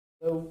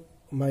Hello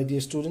my dear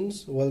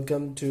students,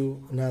 welcome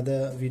to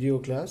another video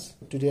class.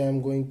 Today I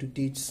am going to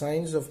teach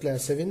science of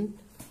class 7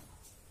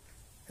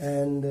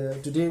 and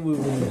today we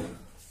will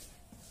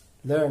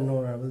learn,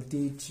 or I will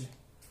teach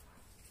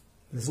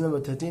lesson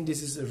number 13.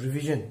 This is a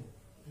revision.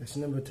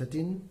 Lesson number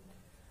 13,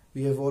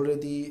 we have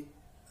already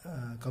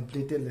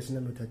completed lesson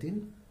number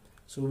 13,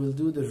 so we will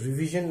do the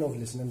revision of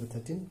lesson number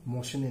 13,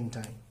 motion in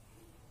time.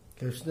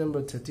 Lesson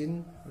number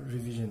 13,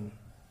 revision.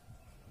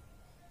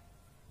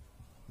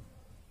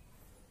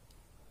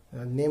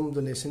 Name of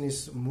the lesson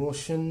is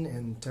motion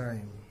and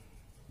time.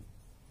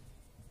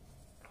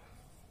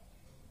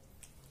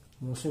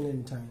 Motion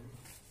and time.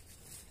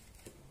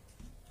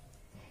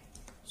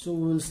 So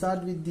we will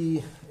start with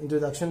the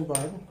introduction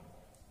part.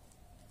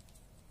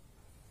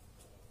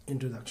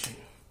 Introduction.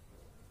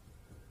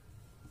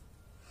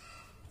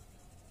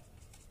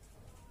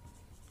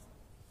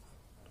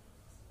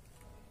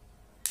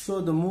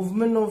 So the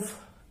movement of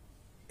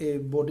a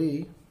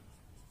body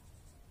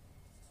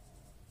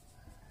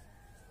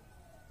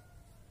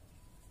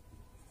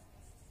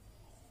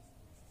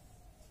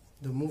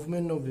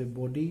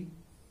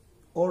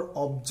or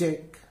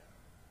object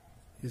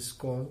is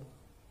called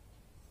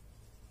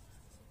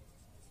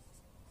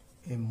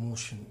a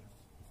motion.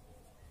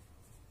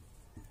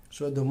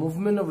 So the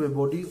movement of a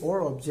body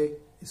or object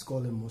is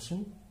called a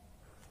motion,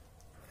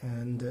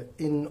 and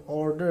in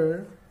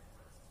order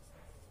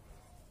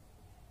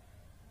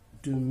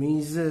to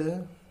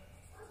measure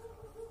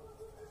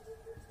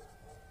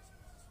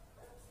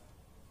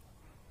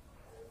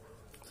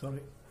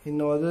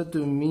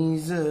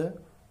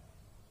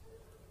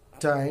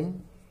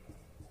time,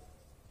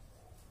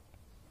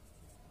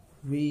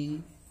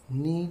 we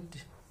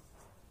need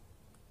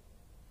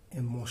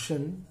a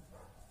motion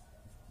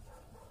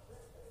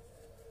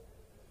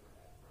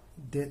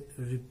that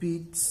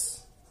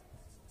repeats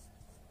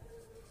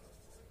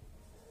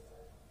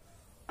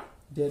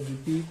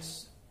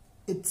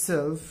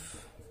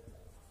itself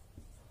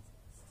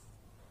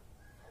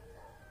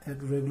at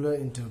regular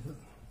interval.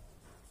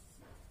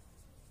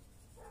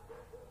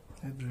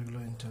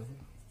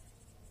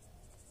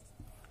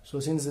 So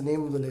since the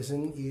name of the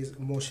lesson is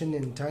motion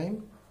in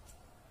time,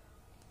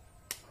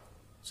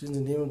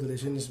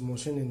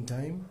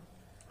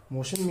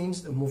 motion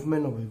means the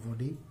movement of a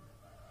body,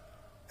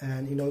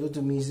 and in order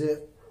to measure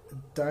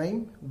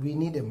time we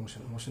need a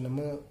motion. Motion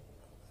ama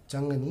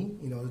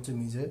changani in order to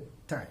measure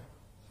time.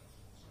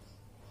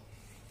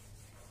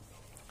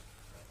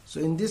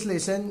 So in this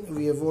lesson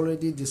we have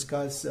already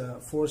discussed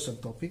 4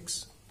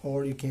 subtopics,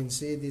 or you can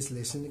say this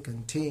lesson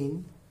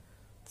contains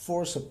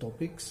 4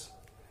 subtopics,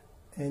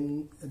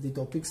 and the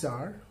topics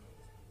are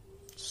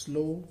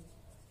slow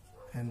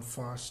and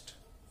fast,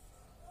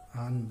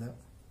 and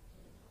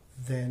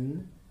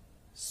then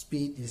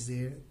speed is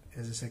there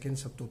as a second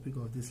subtopic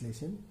of this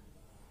lesson.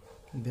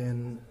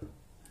 Then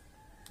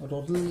a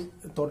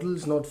total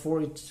is not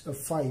 4, it's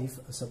 5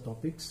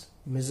 subtopics.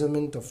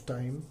 Measurement of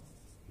time,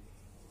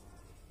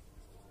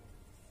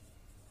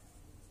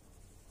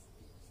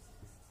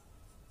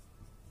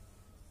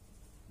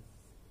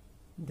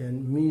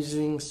 then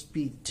measuring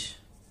speed,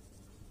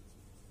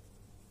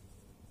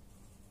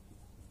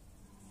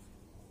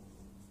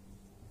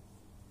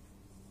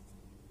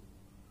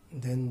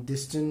 then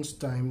distance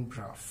time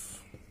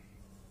graph.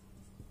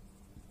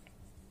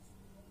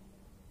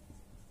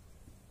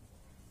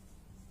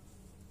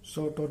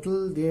 So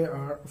total there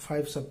are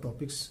 5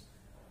 subtopics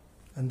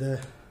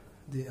under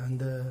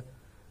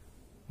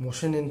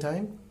motion in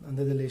time.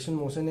 Under the lesson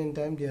motion in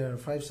time there are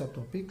 5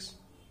 subtopics.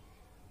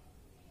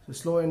 So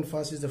slow and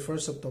fast is the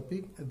first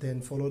subtopic,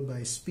 then followed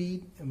by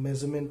speed,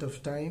 measurement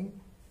of time,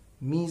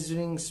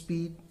 measuring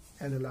speed,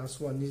 and the last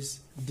one is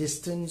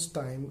distance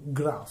time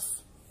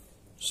graph.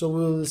 So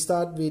we will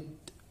start with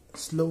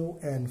slow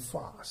and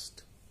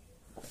fast.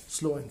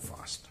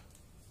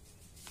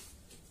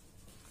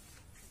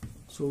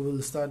 So we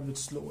will start with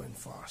slow and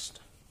fast.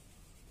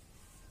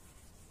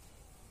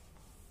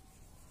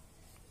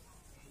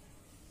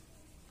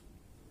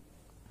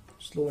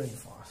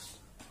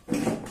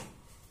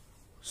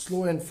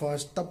 Slow and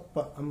fast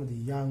tappa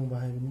amadi yang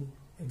bahayni.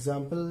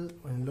 Example,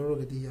 when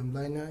lorogati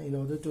amlaina, in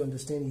order to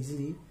understand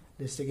easily,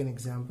 let's take an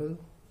example.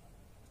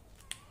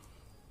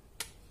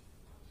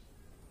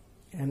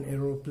 An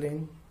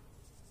aeroplane.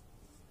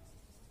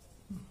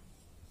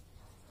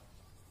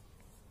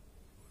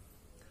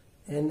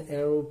 An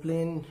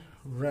aeroplane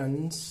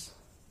runs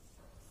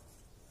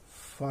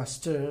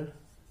faster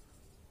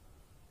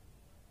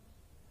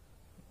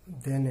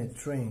than a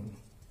train.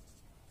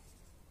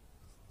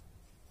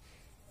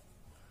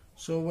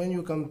 So when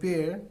you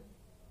compare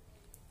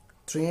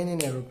train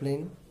and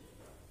aeroplane,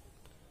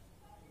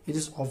 it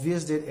is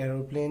obvious that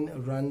aeroplane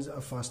runs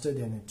faster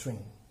than a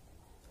train.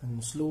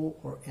 And slow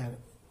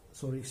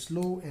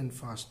and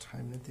fast.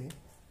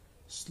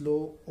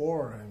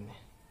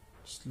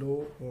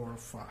 Slow or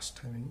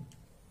fast.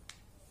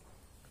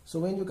 So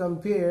when you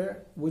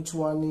compare which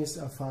one is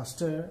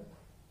faster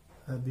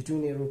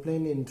between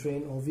aeroplane and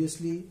train,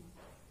 obviously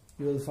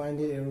you will find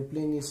that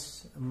aeroplane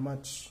is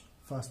much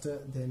faster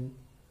than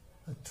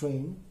a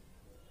train.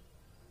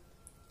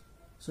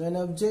 So an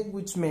object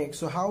which makes,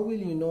 so how will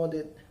you know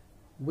that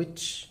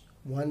which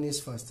one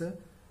is faster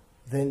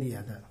than the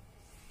other?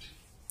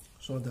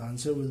 So the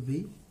answer will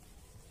be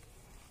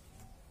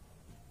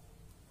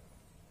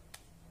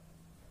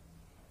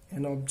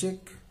an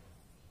object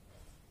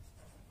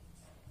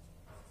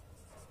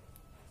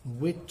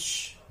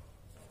which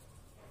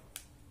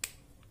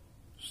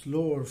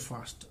slow or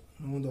fast.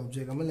 No, the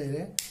object ama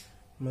lere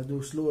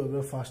madu slow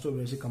or fast or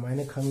basic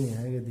kamaine khangni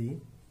hai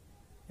gadi.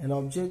 An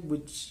object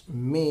which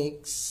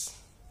makes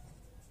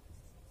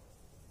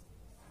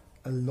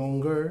a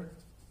longer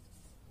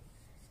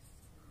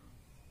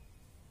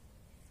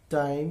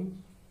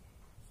time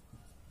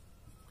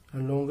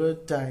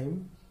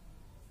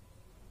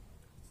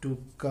to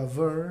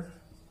cover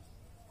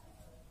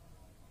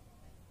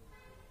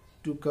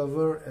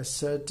a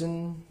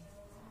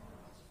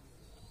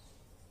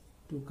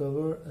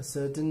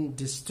certain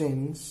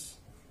distance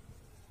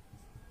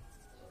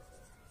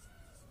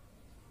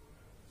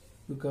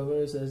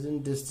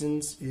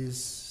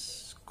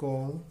is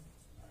called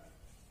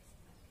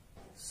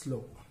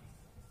slow.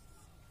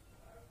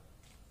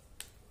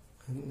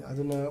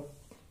 Aduna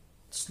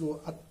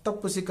slow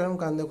attapasi karam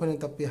kanda khone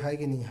tappi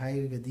haigani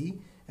haigadi.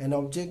 An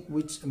object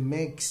which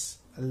makes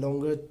a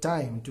longer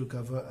time to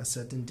cover a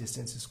certain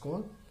distance is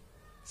called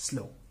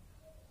slow.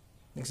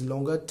 Next,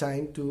 longer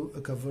time to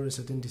cover a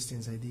certain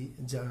distance ID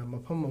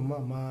mafam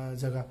ma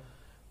jaga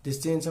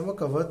distance ama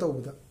cover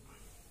tawda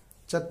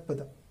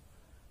chatpada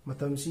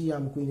matam si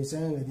yam kuini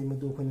changadi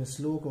madu khone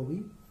slow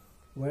kowi.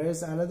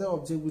 Whereas another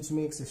object which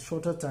makes a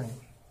shorter time,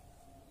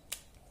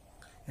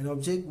 an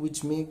object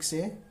which makes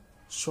a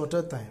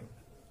shorter time,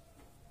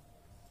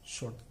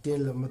 shorter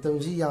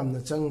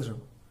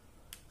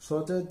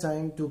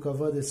time to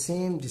cover the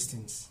same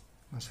distance,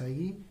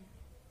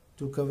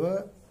 to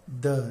cover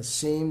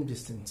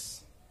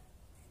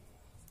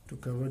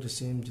the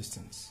same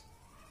distance,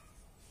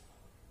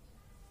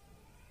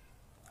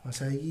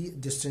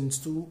 distance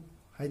to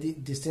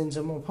distance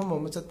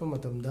chatpa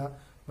matamda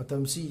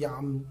matamsi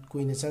yam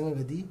kuina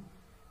changagadi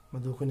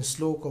madu khone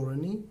slow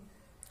korani.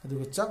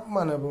 aduga chap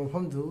manaba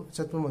mafamdu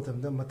chatpa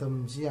matamda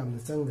matamsi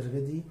yamna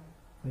changdragadi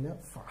hoina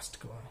fast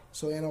korani.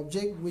 So an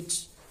object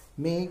which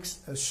makes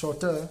a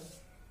shorter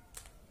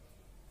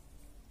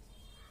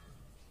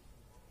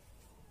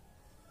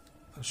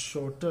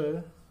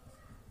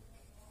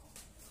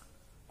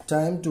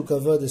time to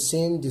cover the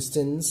same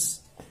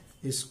distance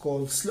is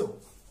called slow.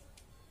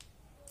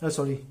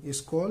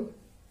 Is called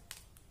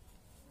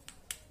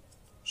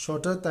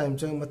shorter time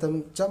chang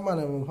matam chap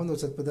mana mafam do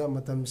chatpada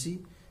matam si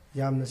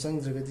yamna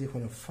changdragadi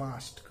khona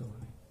fast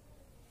kawani.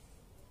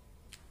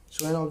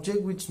 So an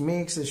object which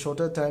makes a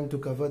shorter time to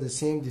cover the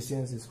same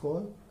distance is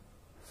called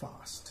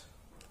fast.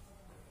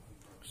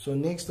 So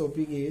next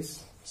topic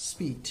is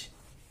speed.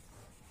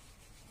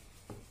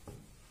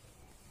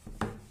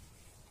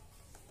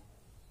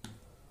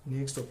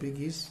 Next topic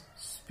is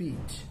speed.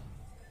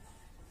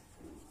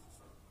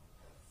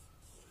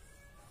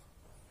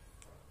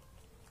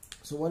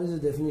 So what is the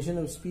definition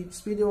of speed?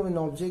 Speed of an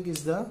object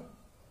is the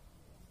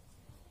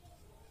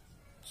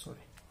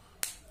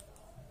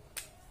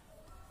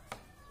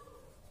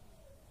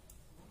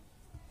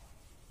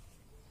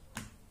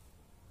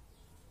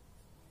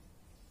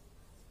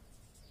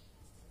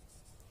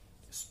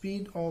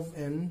speed of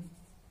an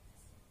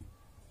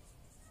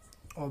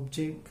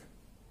object.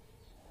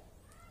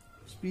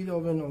 Speed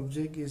of an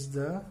object is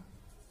the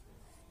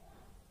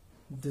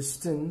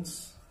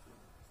distance.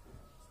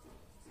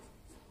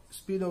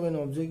 Speed of an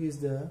object is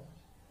the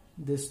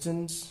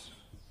distance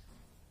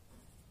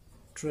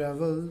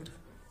traveled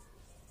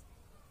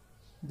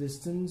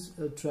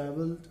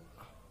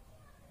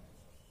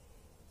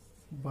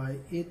by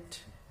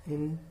it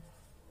in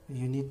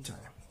unit time.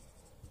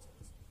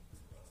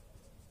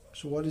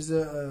 So what is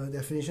the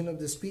definition of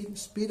the speed?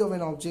 Speed of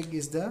an object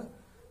is the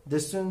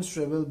distance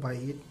traveled by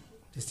it,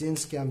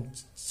 distance kam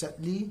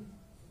chatli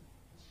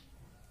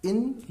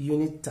in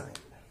unit time.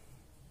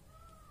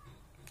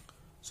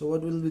 So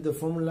what will be the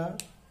formula?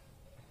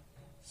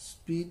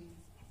 Speed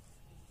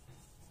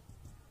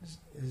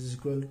is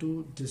equal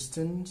to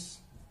distance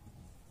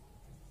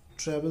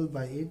traveled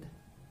by it,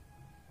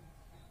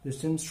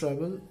 distance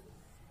traveled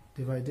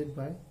divided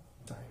by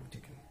time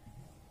taken.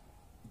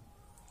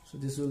 So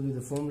this will be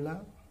the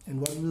formula. And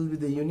what will be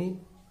the unit?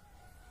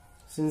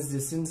 Since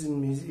distance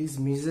is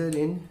measured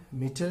in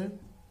meter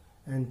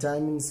and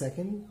time in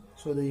second,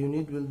 so the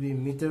unit will be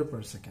meter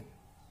per second.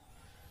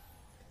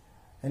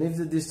 And if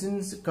the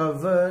distance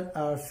covered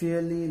are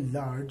fairly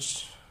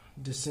large,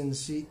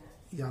 distance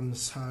yam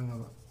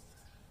sangaba,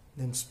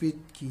 then speed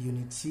ki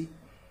unit si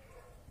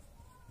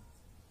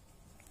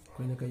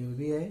koina kayo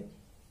bi hai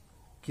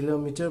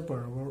kilometer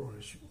per hour or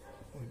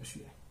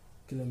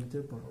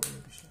kilometer per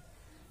hour.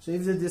 So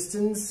if the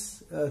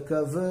distance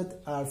covered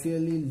are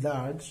fairly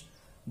large,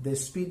 the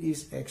speed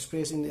is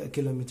expressed in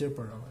kilometer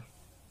per hour.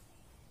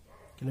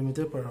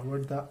 Kilometer per hour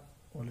da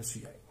wala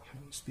siyai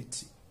speed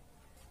si.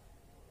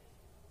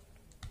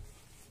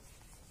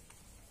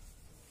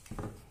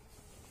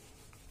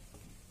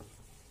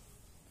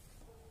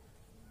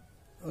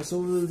 So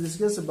we will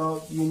discuss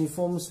about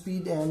uniform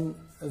speed and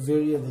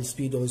variable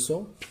speed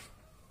also.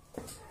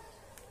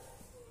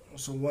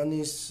 So one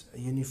is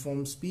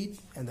uniform speed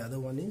and the other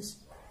one is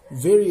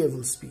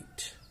variable speed.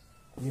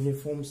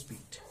 Uniform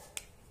speed.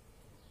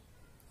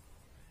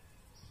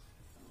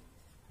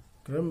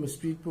 Karam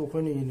speed po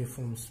kani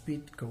uniform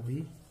speed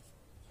kawi.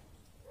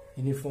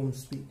 Uniform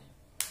speed.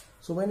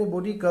 So when a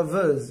body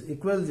covers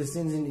equal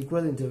distance in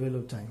equal interval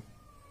of time,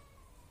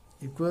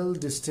 equal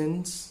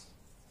distance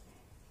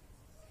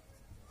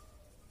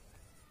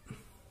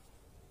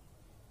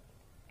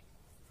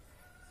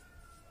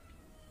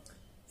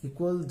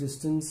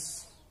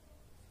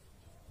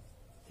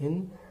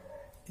in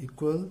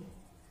equal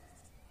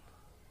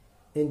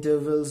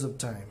intervals of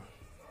time,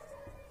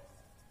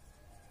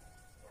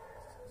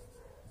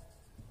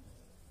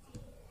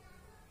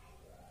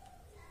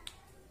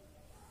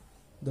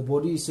 the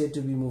body is said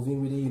to be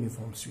moving with a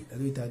uniform speed.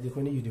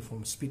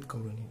 Uniform speed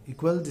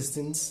equal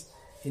distance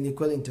in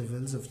equal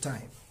intervals of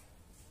time.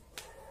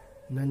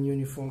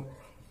 Non-uniform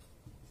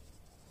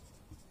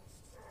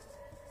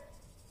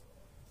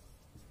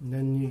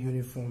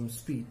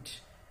speed.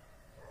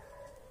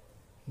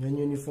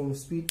 Non-uniform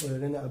speed, or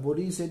a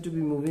body is said to be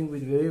moving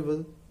with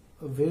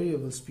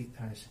variable speed.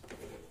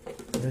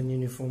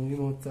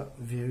 Non-uniform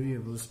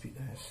variable speed.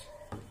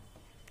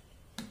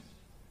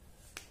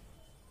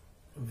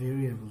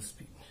 Variable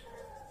speed.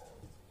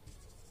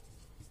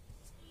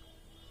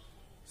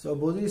 So a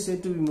body is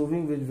said to be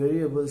moving with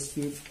variable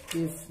speed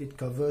if it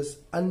covers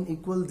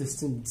unequal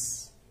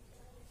distance.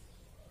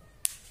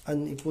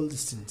 Unequal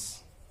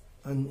distance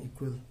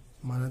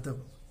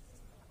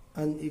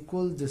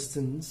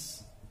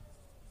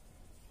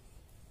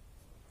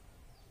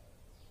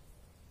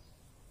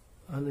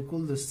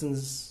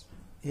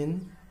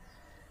in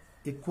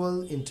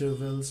equal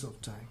intervals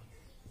of time.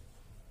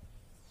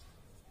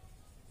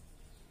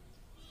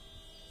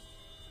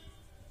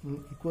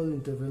 Equal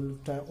interval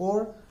of time,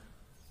 or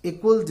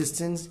equal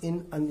distance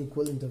in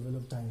unequal interval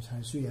of time.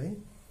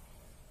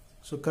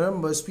 So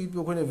karamba speed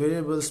po kone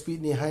variable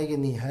speed ni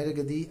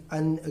haigani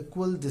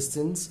unequal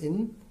distance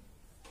in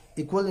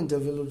equal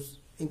intervals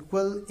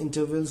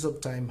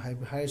of time.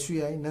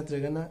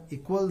 Natragana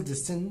equal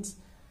distance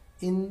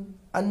in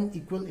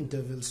unequal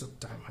intervals of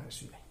time.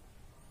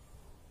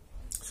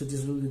 So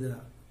this will be the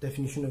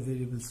definition of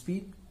variable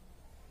speed.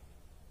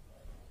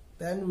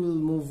 Then we'll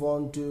move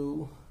on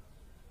to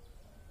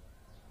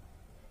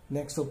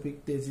next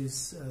topic. This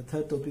is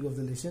third topic of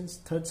the lessons.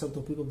 Third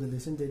subtopic of the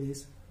lesson, that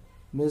is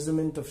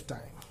measurement of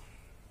time.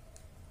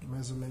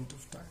 Measurement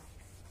of time.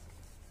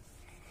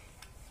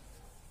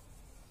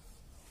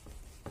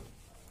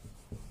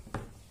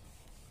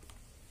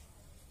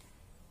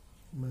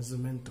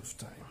 Measurement of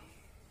time.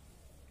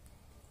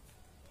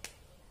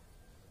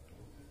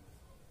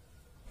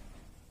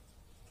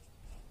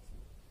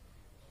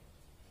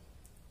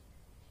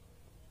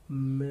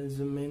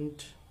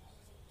 Measurement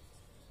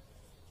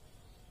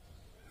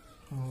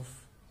of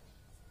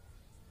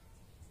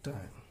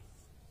time.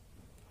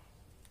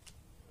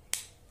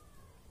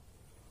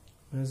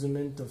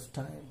 Measurement of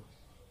time.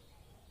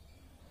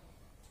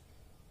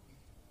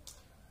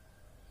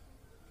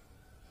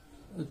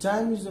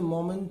 Time is the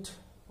moment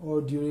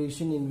or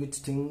duration in which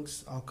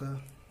things occur.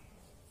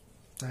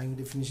 Time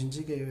definition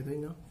se kya hai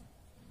na?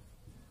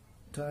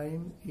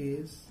 Time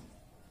is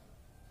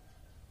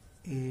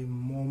a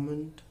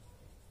moment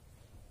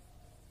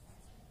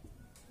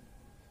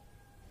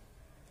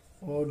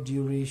or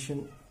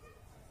duration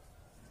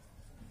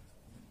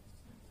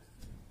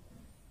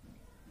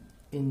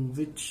in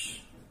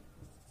which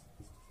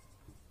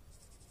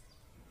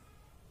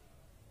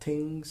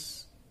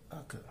things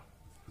occur.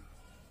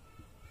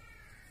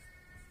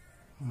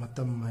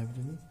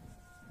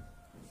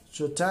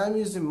 So time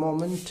is a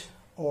moment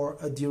or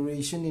a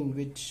duration in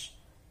which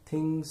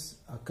things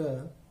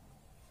occur.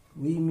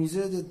 We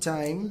measure the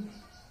time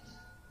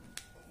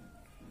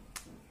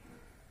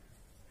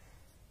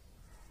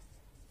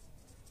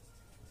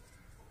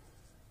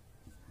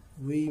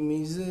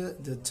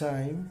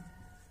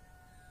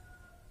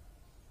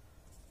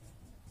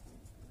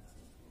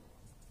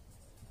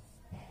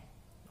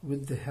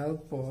with the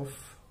help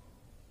of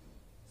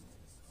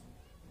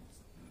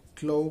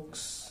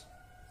clocks,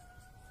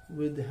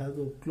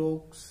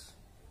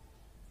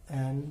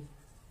 and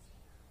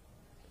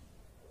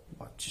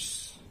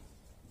watches.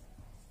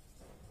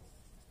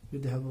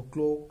 With the help of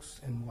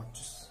clocks and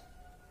watches.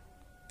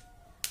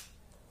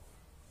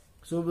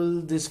 So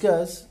we'll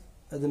discuss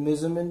the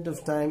measurement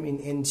of time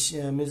in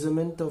ancient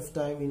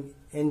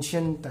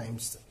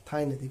times.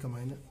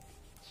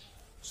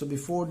 So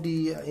before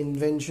the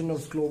invention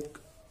of clock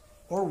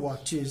or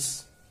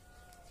watches,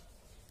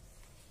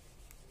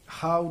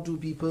 how do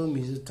people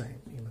measure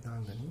time?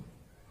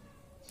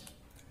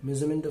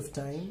 Measurement of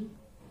time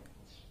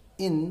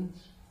in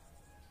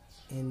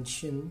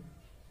ancient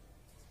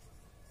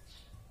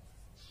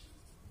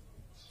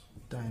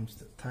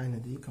times.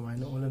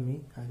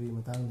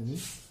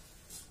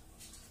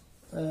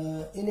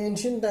 In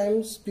ancient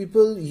times,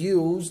 people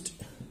used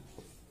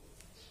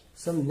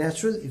some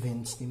natural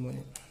events.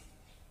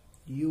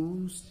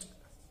 Used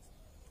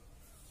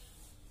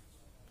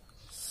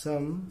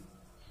some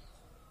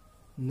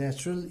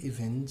natural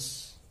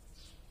events.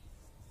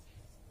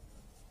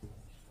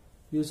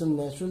 Use some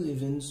natural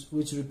events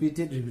which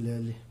repeated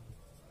regularly.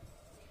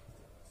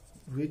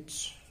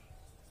 Which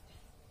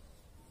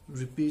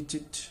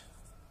repeated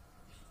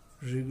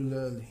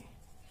regularly.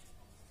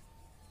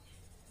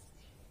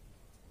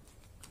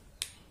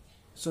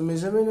 So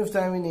measurement of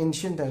time in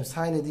ancient times,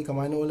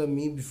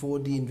 me before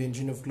the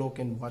invention of clock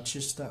and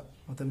watches,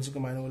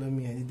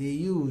 they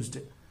used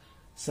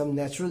some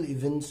natural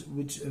events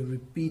which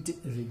repeat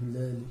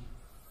regularly.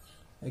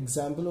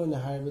 Example on the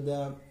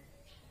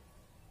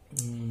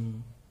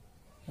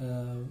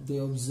they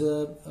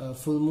observe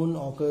full moon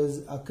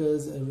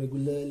occurs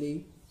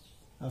regularly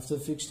after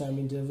fixed time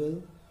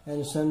interval,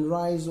 and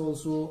sunrise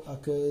also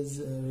occurs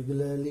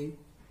regularly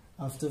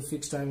after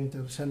fixed time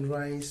interval.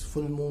 Sunrise,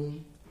 full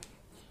moon,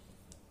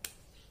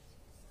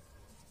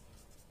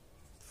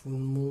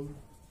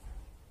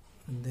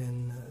 and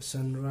then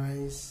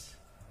sunrise,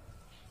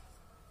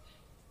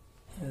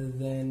 and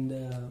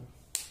then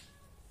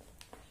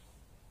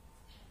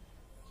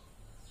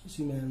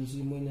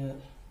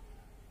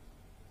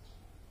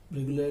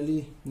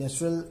regularly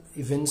natural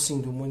events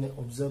in the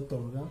observe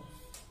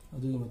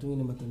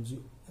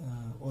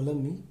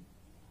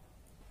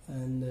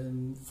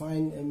and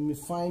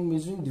find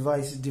measuring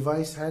device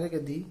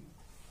the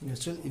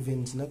natural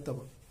events not the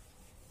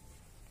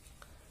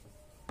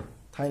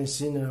time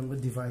number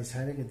device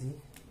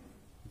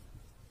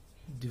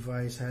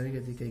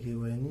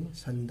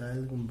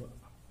sundial gumba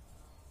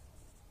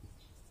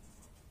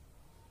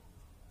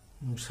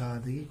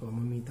nusadagi ko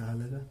mami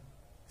talaga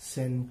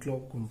sun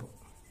clock gumba,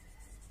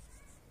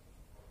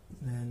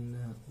 then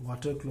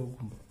water clock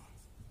gumba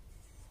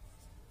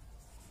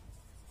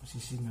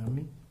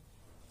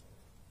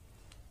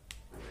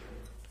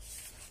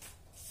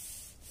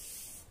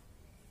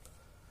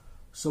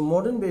so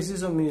modern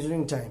basis of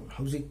measuring time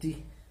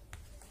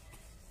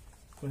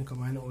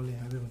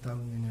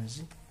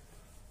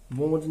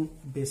modern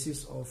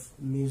basis of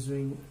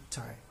measuring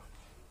time.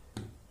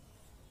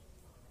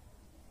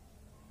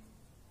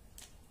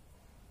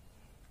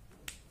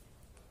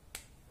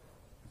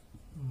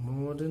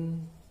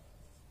 Modern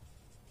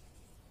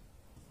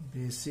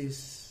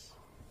basis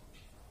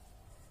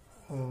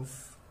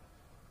of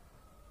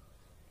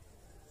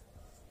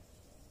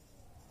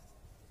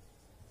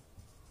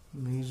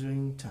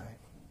measuring time.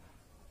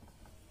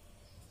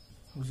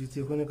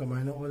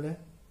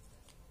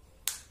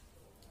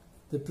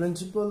 The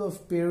principle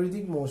of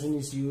periodic motion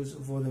is used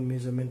for the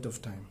measurement of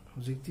time.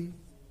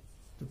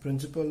 The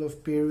principle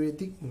of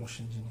periodic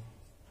motion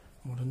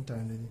modern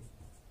time.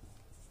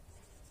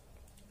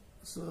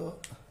 So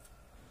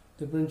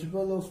the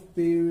principle of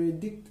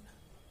periodic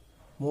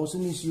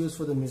motion is used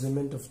for the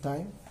measurement of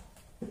time.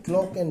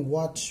 Clock and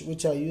watch,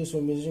 which are used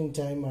for measuring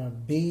time, are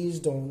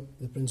based on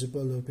the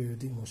principle of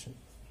periodic motion.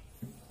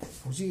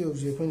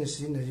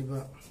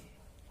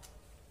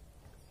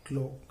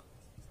 Clock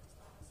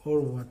or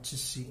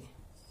watches,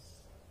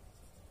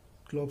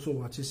 clocks or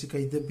watches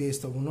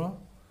based on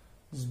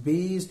is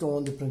based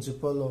on the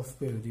principle of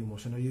periodic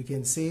motion. Or you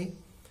can say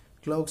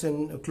clocks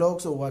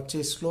or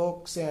watches.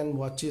 Clocks and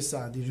watches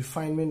are the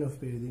refinement of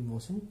periodic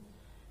motion.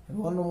 And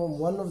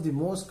one of the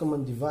most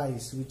common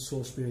device which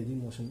shows periodic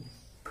motion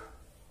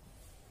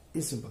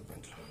is simple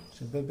pendulum.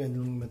 Simple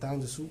pendulum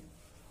matangdasu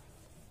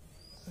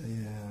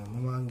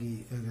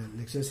mamangi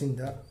lectures in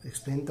the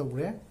explain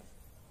the.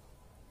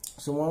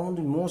 So one of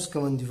the most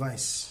common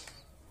device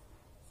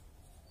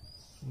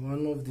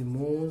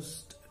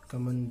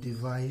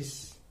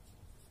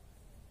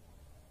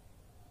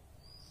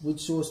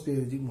which shows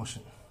periodic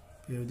motion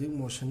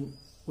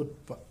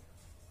utpa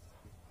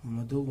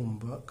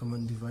madugumba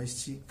common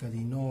device chi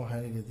karino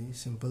harigadi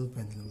simple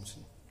pendulum.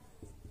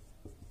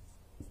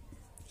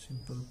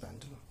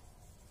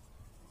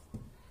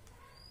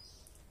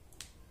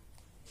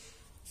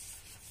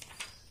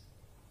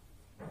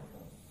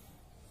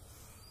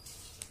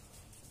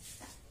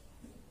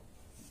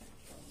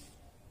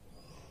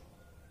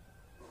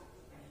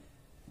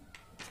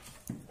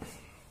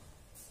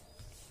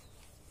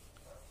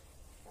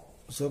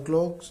 So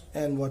clocks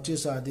and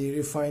watches are the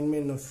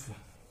refinement of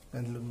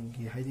pendulum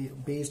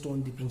based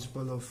on the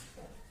principle of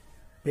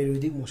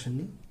periodic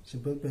motion.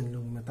 Simple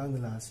pendulum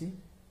matangala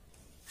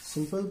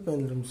simple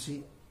pendulum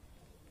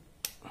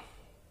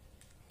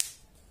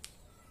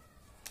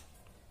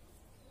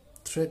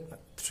thread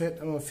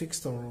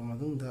fixed or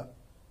madunda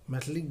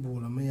metallic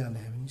ball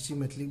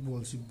metallic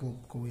ball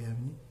bob ko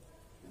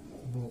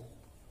bob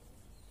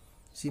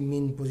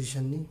mean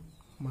position ni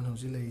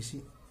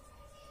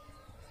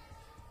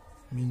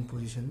mean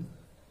position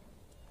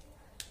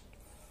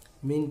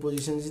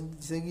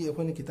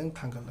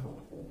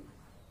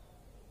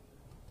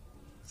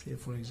say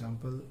for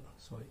example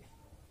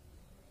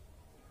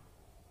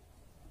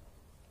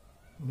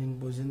mean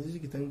position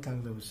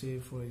say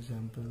for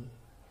example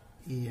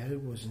E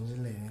position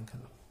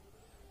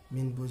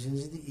mean position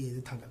E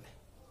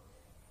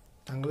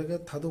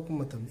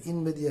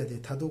in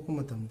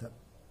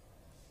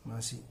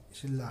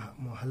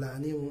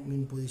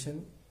mean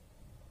position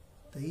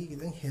tagi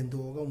kitang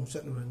hendoga mu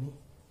chatlurani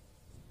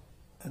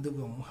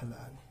aduga mu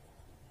halani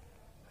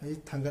hai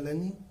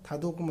thangalani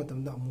thadok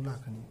matamda amu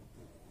lakani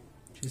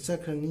si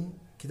chakrani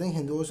kitang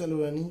hendoga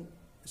chatlurani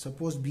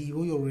suppose b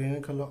bo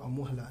yorena khalo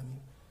amu halani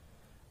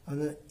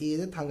ana a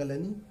da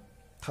thangalani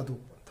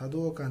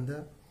thadok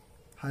kanda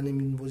hani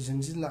min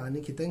position si laani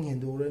kitang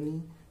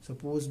hendorani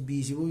suppose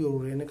b si bo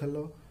yorena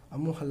khalo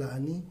amu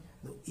halani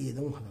do a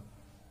da mu halak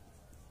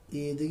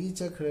a dagi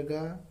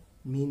chakraga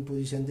mean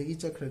position dagi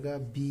chakraga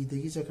b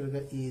dagi chakraga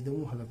a da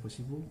mu halak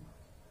pasibu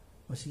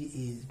masi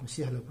a masi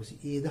halak pasi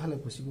a da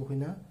halak pasibu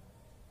khina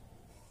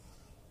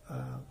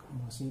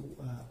masi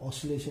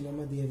oscillation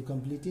ama they have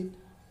completed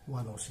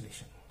one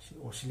oscillation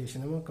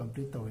oscillation ama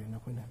complete tawrena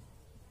khina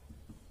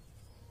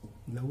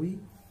lawi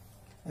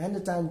and the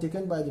time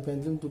taken by the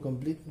pendulum to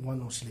complete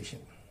one oscillation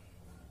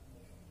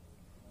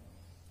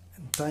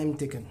and time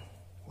taken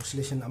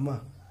oscillation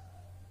ama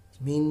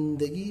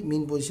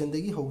mean position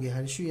dagi hoge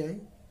harshu yai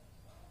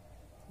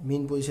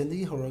mean position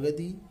dagi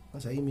horagadi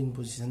masai mean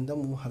position da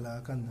mu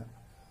hala kanda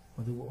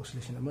madu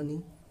oscillation amani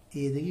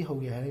a dagi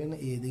hoge haragana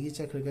a dagi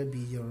chakraga b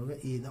yoraga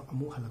a da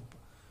amu halakpa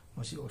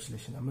masi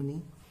oscillation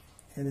amani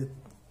and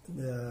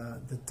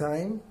the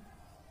time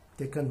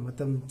taken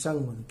matam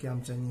changmu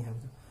kyam changi ha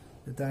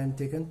the time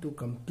taken to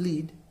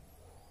complete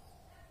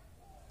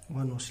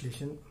one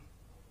oscillation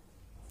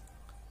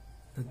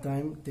the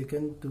time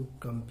taken to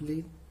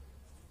complete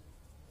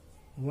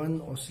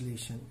one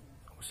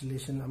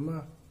oscillation ama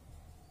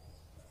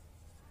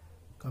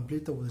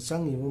complete to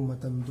changi mo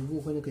matam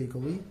dubu khone kai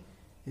kawi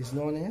is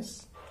known as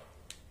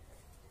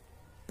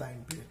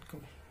time period ko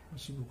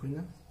masibu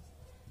khina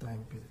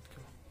time period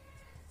ko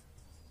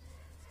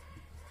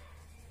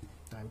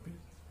time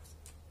period.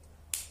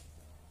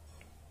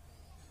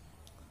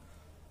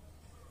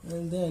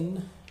 And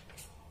then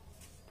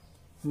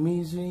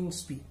measuring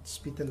speed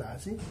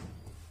alasi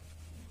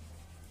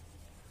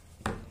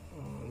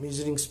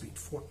measuring speed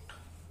fourth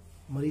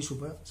mari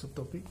suba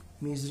subtopic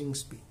measuring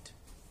speed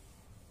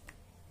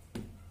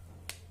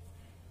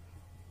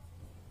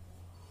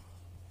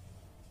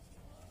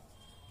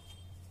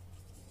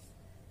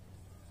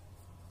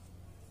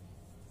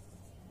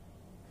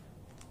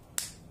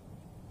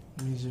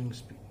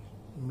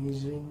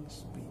measuring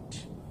speed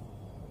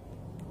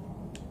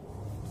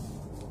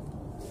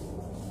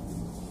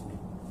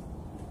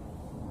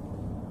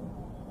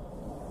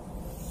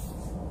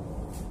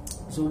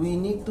so we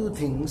need two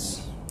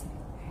things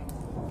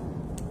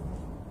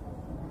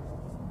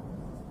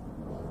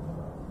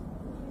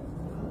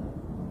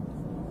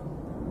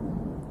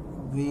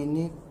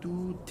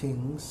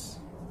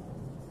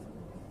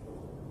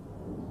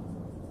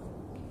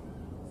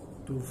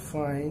to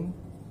find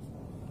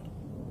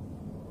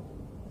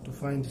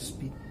the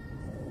speed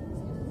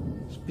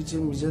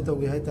in measure to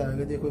hai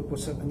taragadi koi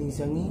posak ani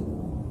changi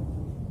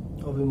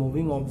of a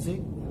moving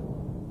object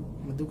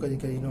madu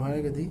kari no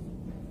haragadi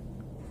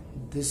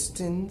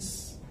distance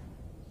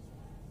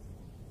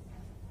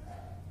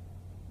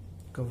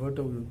covered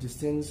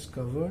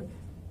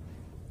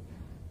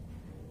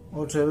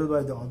or traveled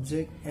by the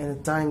object and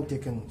a time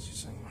taken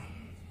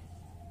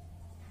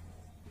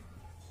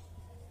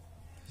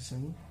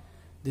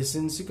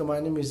distance si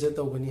kamane measure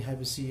tawgani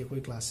habisi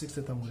koi class 6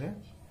 ta tamure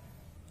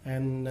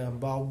and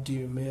about the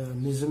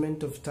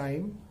measurement of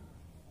time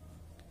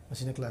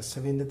asina class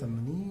 7 da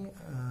tamani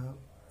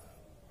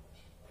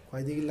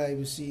kwaidagi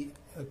live si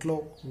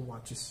clock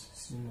watches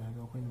sina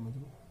ga koi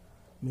namadu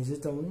measure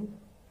tamani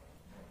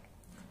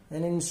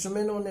an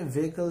instrument on a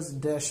vehicle's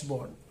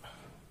dashboard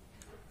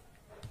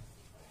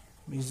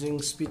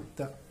measuring speed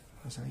ta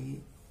asai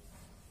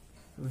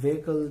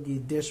vehicle ki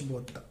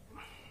dashboard ta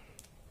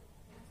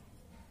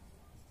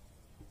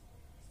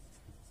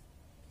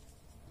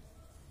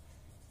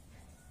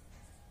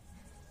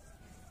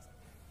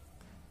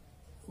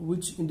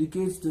which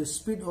indicates the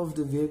speed of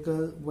the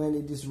vehicle when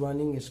it is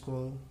running is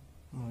called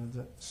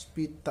the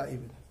speed type.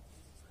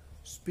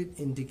 Speed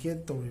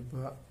indicate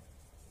toriba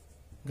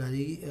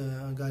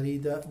gari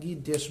da gi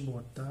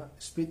dashboard ta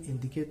speed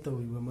indicate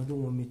toriba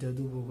madunga meter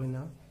du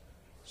bogena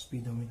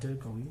speedometer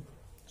kawi.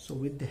 So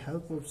with the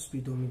help of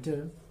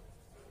speedometer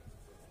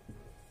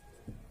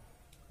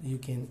you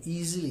can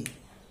easily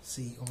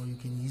see or you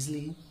can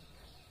easily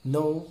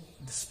know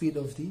the speed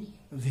of the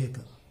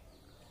vehicle.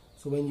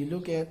 So when you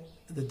look at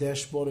the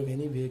dashboard of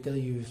any vehicle,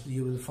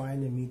 you will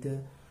find a meter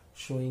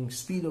showing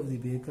speed of the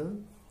vehicle,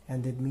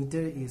 and that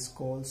meter is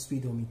called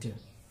speedometer.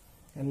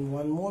 And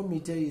one more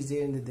meter is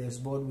there in the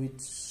dashboard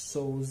which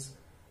shows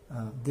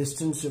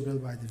distance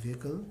traveled by the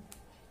vehicle.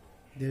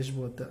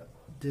 Dashboard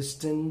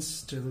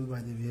distance traveled by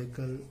the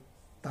vehicle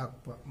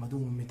takpa madu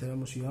meter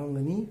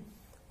musiyangani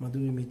madu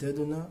meter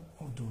duna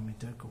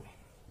odometer ko.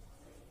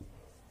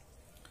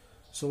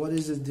 So what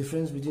is the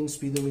difference between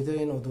speedometer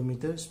and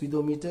odometer?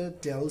 Speedometer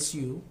tells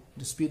you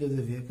the speed of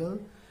the vehicle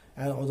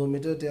and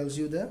odometer tells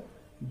you the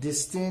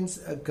distance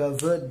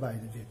covered by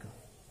the vehicle.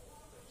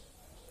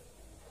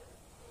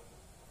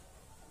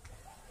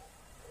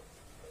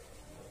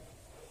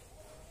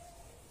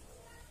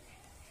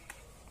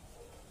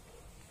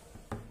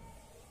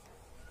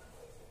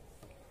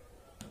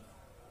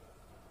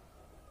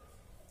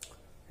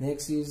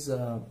 Next is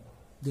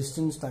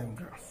distance time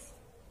graph,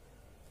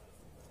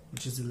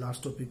 which is the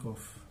last topic of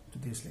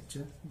today's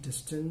lecture.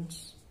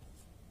 Distance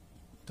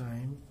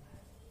time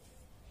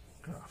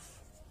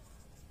graph.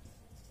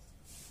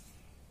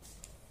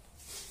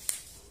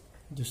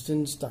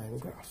 Distance time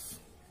graph.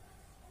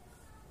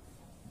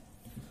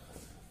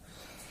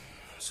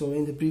 So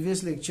in the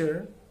previous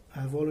lecture,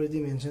 I have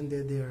already mentioned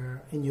that there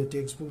are, in your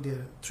textbook, there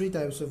are 3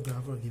 types of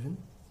graph are given.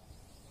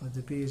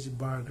 The P is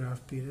bar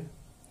graph period,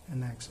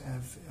 and I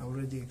have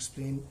already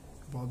explained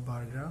about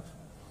bar graph.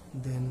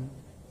 Then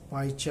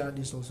pie chart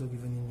is also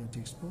given in your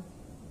textbook.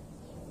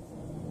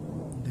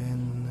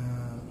 Then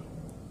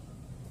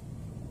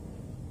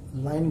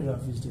line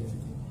graph is there.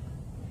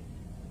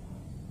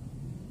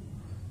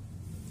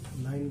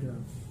 Line graph.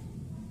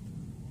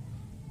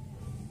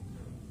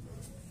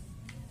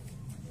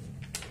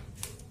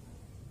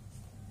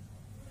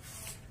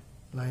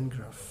 Line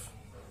graph.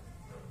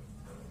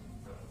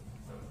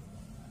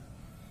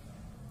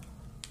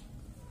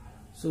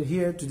 So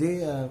here today,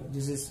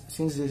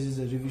 since this is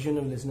a revision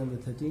of lesson number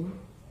 13,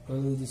 we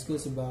will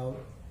discuss about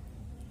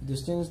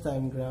distance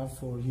time graph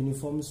for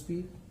uniform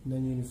speed,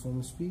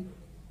 non-uniform speed,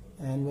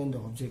 and when the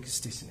object is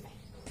stationary.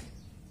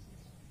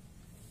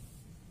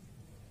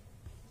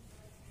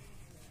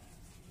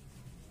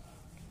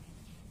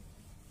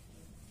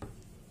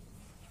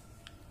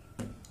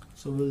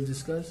 So we'll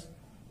discuss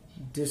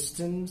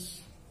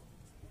distance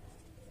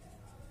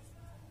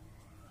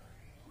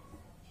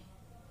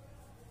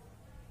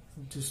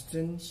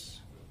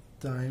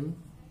time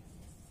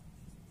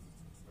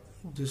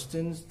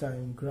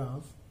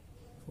graph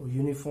for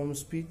uniform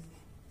speed,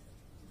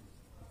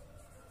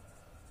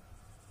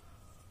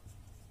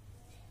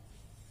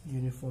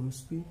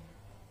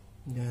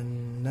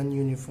 then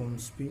non-uniform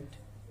speed,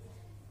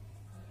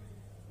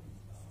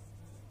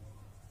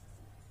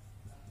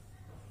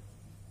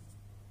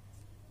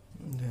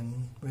 and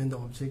then when the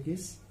object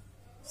is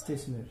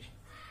stationary.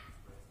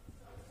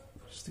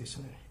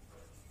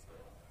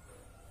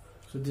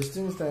 So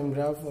distance time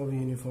graph of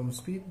uniform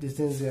speed,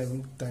 distance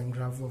time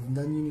graph of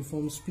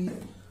non-uniform speed,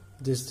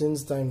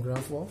 distance time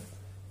graph of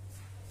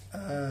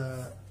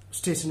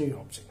stationary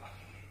object.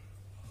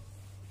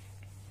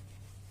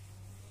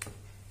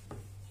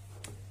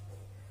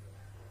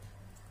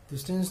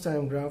 Distance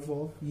time graph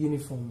of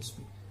uniform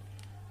speed.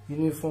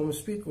 Uniform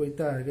speed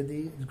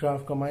oitaragadi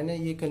graph kamaina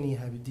yekani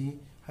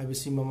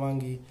habisi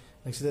mamangi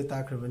next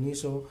takrabani.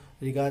 So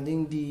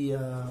regarding the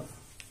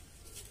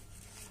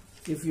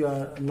if you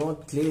are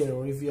not clear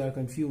or if you are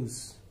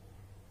confused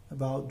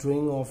about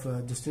drawing of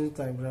distance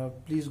time graph,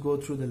 please go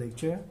through the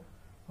lecture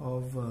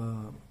of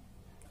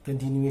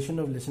continuation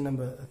of lesson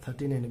number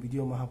 13 and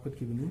video mahapat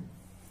kibini.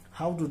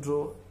 How to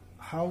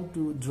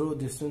draw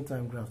distance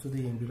time graph to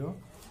the below.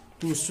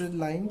 2 straight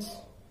lines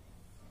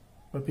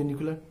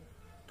perpendicular,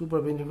 2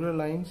 perpendicular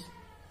lines,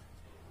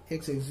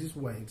 x axis,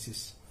 y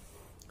axis.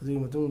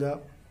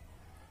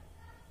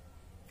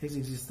 X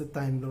axis the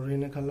time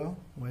lorena kalo,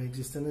 y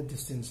axis the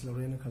distance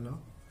lorena kalo.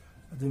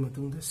 Adu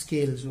matung the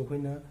scale so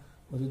koina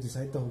madu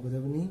decide to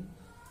hogadabani.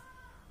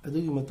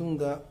 Adu matung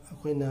da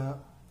koina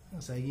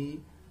asagi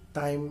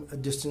time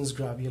distance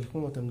graph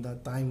yelko matam da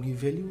time ki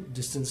value,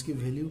 distance ki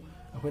value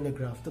koina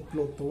graph the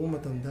plot to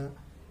matam da.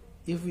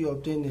 If we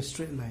obtain a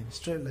straight line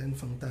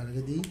fang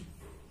taragadi,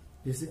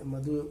 this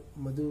madu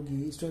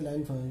gi straight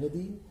line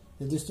fangadi,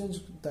 the distance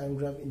time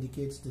graph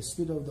indicates the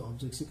speed of the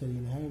object. Si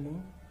karina hai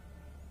no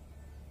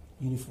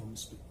uniform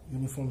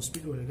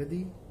speed or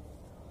agadi,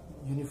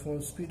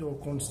 uniform speed or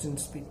constant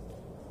speed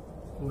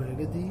or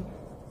agadi,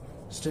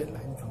 straight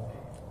line fang.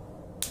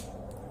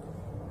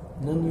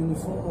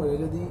 Non-uniform or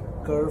agadi,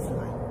 curve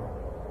line.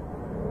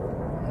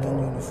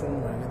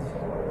 Non-uniform or agadi.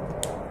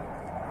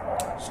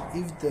 So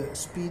if the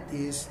speed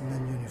is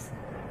non-uniform,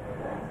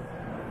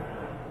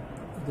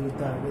 the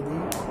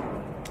target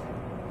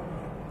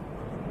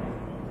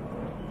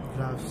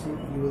graph,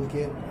 you will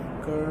get a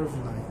curved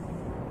line.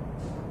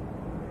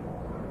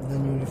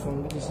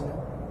 Non-uniform.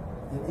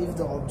 And if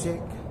the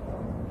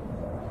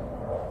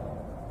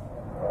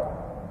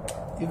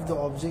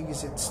object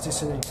is at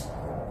stationary,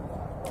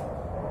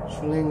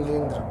 shuling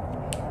length.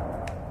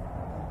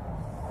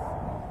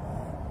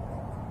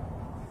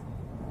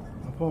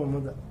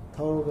 Upon the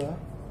Thoroga.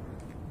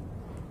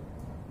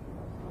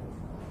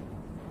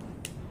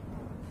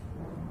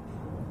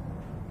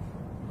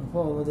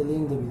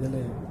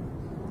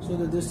 So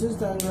the distance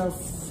time graph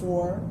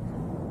for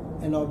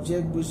an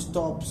object which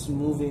stops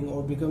moving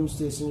or becomes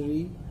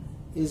stationary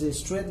is a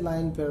straight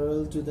line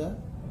parallel to the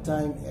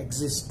time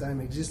axis.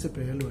 Time axis the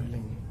parallel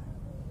line.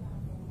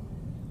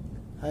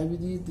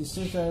 The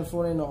distance time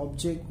for an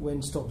object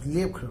when stopped.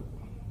 Straight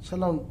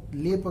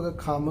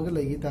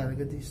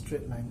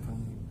line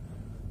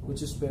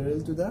which is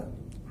parallel to the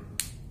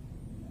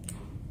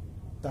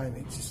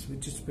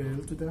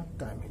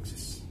time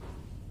axis.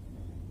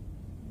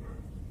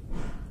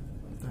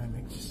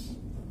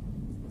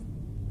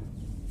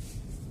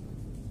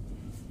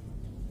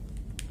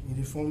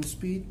 Uniform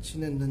speed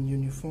and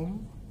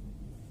non-uniform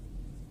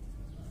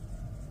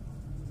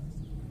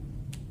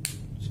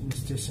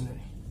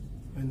stationary.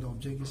 when the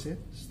object is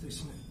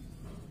stationary.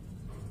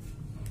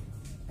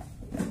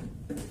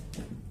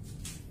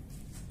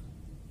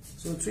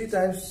 So 3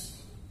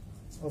 types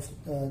of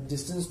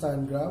distance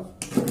time graph.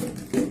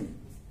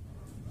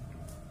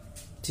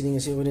 We're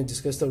going to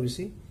discuss the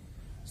receipt.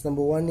 So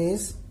number 1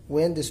 is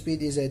when the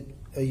speed is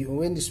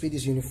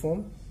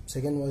uniform.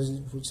 Second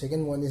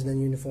one is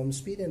non-uniform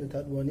speed, and the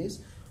third one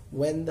is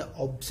when the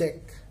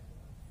object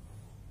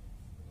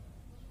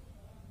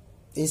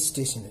is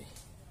stationary.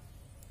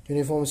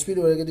 Uniform speed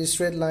already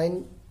straight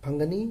line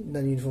phangani,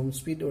 non-uniform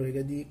speed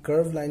already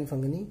curved line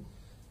phangani,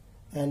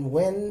 and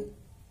when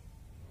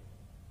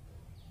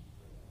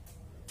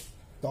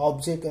the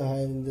object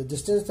the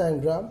distance time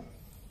graph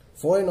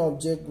for an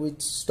object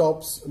which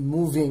stops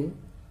moving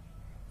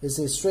is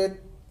a straight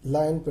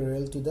line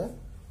parallel to the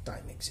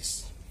time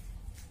axis.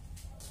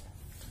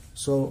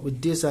 So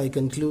with this I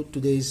conclude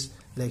today's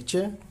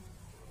lecture.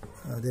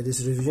 That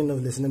is revision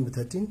of lesson number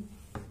 13.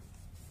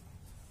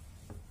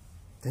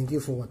 Thank you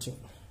for watching.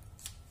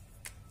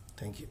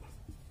 Thank you.